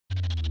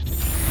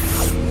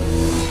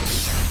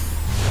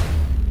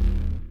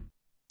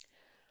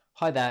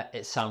Hi there,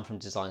 it's Sam from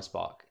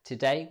DesignSpark.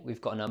 Today we've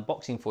got an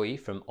unboxing for you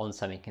from ON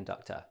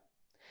Semiconductor.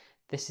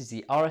 This is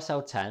the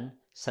RSL10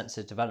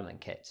 Sensor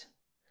Development Kit.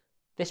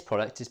 This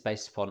product is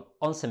based upon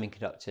ON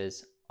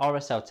Semiconductor's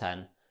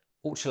RSL10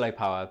 ultra-low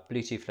power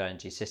Bluetooth Low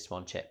Energy system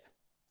on chip.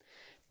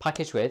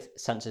 Packaged with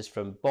sensors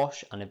from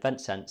Bosch and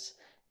InventSense,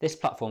 this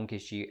platform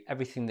gives you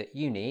everything that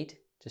you need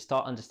to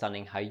start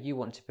understanding how you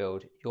want to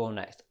build your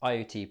next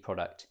IoT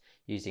product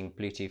using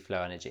Bluetooth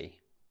Low Energy.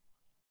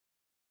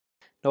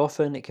 Now,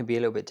 often it can be a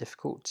little bit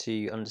difficult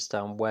to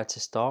understand where to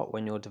start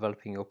when you're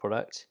developing your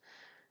product.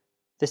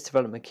 This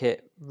development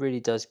kit really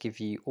does give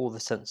you all the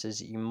sensors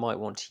that you might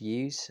want to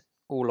use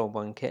all on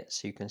one kit,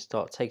 so you can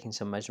start taking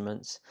some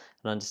measurements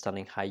and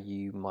understanding how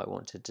you might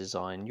want to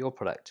design your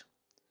product.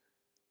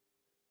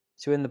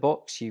 So in the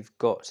box you've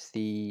got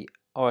the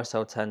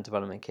RSL10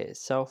 development kit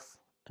itself,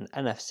 an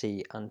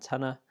NFC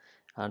antenna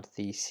and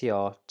the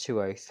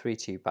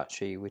CR2032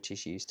 battery which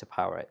is used to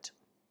power it.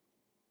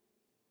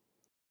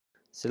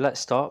 So let's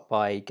start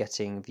by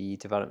getting the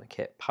development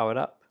kit powered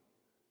up.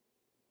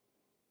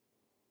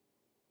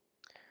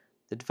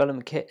 The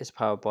development kit is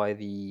powered by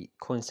the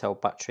coin cell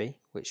battery,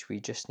 which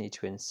we just need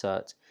to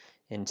insert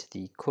into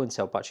the coin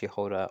cell battery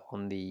holder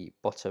on the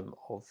bottom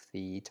of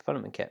the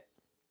development kit.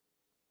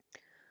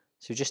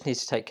 So we just need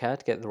to take care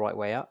to get it the right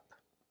way up.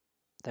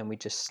 Then we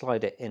just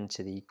slide it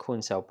into the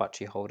coin cell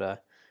battery holder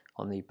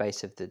on the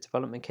base of the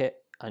development kit,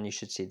 and you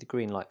should see the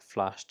green light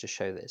flash to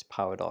show that it's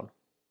powered on.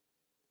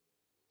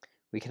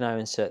 We can now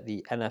insert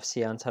the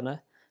NFC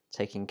antenna,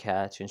 taking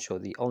care to ensure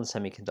the ON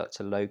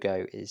Semiconductor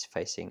logo is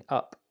facing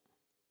up.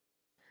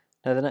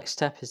 Now the next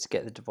step is to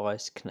get the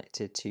device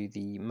connected to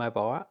the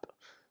mobile app,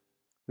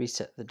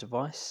 reset the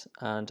device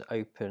and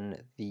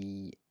open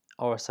the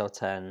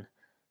RSL10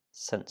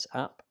 Sense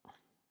app,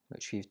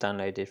 which we've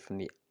downloaded from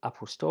the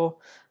Apple Store,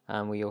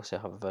 and we also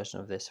have a version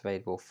of this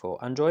available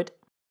for Android.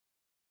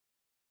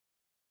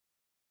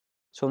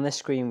 So on this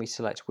screen we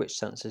select which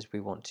sensors we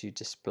want to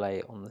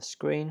display on the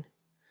screen.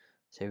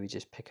 So we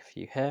just pick a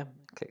few here,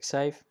 click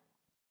save.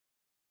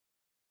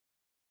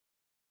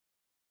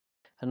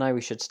 And now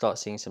we should start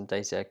seeing some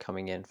data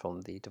coming in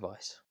from the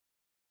device.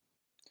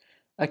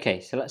 Okay,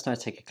 so let's now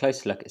take a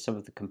closer look at some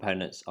of the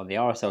components on the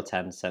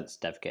RSL10 Sense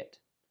Dev Kit.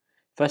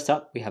 First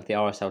up, we have the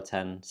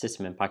RSL10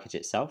 system and package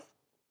itself.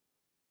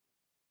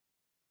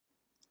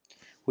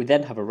 We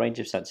then have a range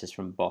of sensors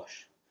from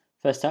Bosch.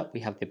 First up,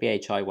 we have the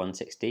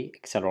BHI-160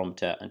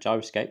 accelerometer and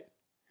gyroscope.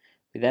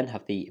 We then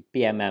have the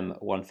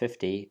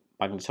BMM-150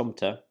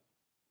 magnetometer.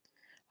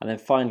 And then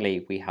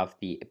finally, we have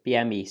the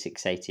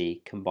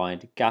BME-680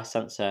 combined gas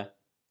sensor,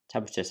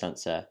 temperature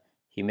sensor,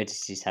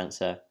 humidity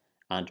sensor,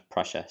 and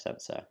pressure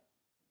sensor.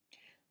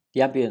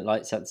 The ambient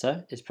light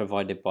sensor is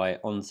provided by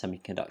ON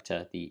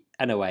Semiconductor, the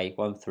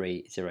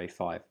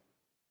NOA1305.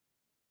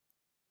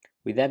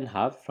 We then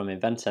have from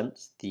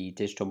InventSense the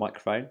digital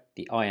microphone,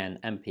 the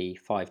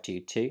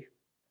IN-MP522.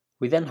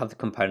 We then have the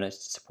components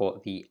to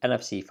support the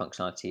NFC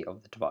functionality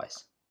of the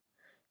device,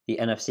 the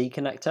NFC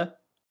connector,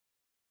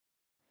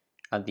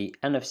 and the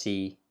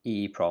NFC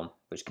EEPROM,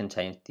 which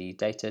contains the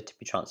data to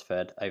be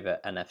transferred over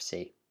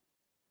NFC.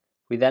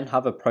 We then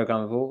have a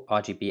programmable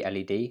RGB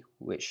LED,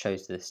 which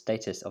shows the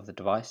status of the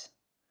device.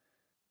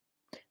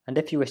 And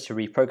if you wish to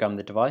reprogram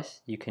the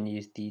device, you can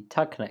use the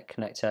Tag Connect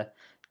connector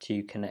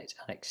to connect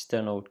an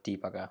external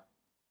debugger.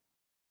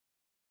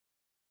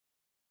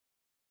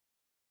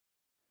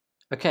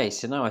 Okay,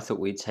 so now I thought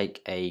we'd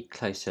take a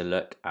closer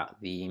look at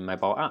the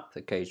mobile app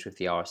that goes with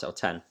the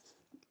RSL10.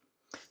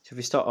 So if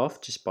we start off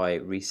just by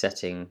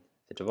resetting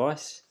the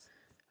device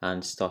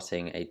and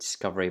starting a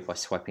discovery by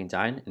swiping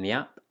down in the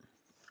app,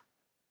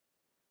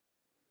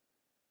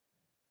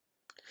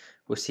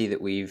 we'll see that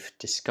we've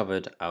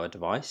discovered our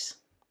device.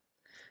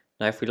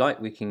 Now if we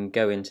like, we can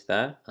go into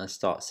there and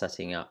start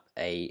setting up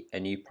a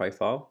new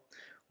profile,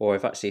 or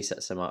I've actually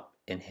set some up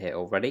in here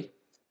already.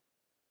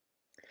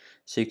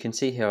 So you can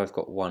see here I've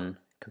got one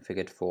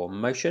configured for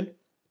motion.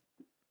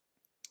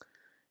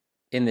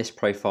 In this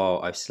profile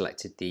I've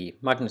selected the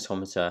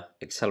magnetometer,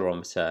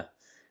 accelerometer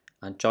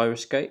and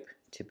gyroscope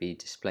to be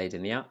displayed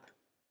in the app.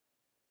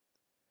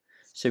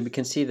 So we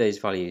can see those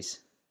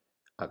values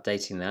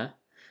updating there,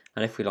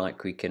 and if we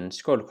like we can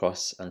scroll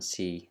across and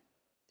see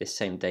this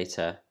same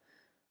data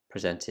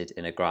presented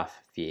in a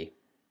graph view.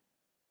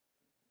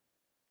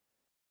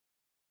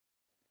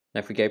 Now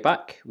if we go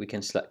back, we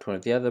can select one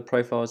of the other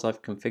profiles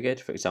I've configured,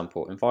 for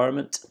example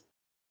environment.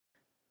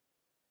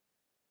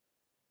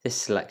 This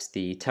selects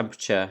the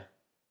temperature,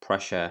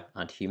 pressure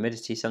and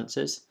humidity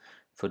sensors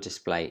for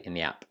display in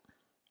the app.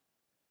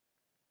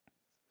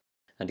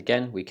 And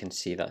again we can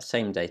see that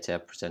same data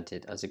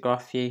presented as a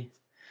graph view,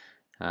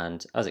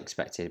 and as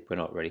expected we're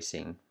not really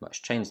seeing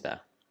much change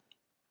there.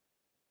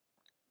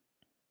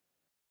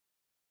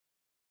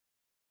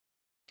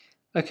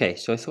 Okay,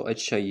 so I thought I'd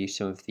show you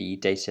some of the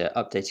data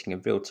updating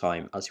in real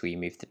time as we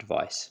move the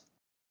device.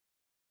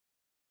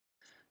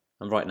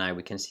 And right now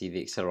we can see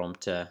the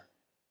accelerometer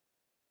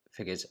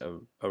figures are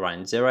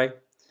around 0,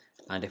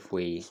 and if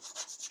we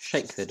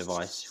shake the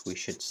device we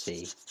should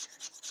see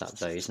that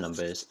those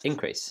numbers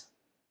increase.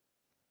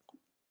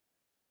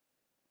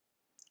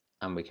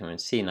 and we can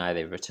see now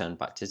they've returned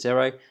back to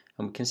 0,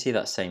 and we can see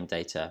that same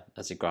data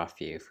as a graph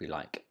view if we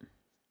like.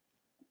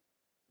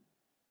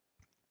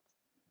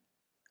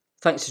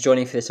 Thanks for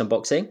joining for this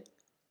unboxing.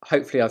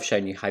 Hopefully I've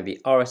shown you how the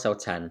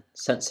RSL10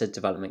 Sensor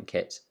Development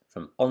Kit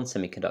from ON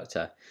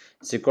Semiconductor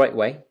is a great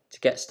way to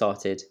get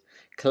started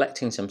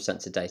collecting some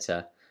sensor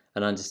data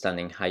and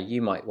understanding how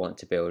you might want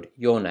to build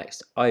your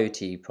next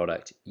IoT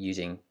product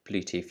using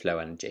Bluetooth Low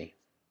Energy.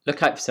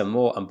 Look out for some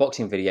more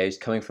unboxing videos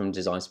coming from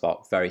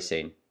DesignSpark very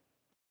soon.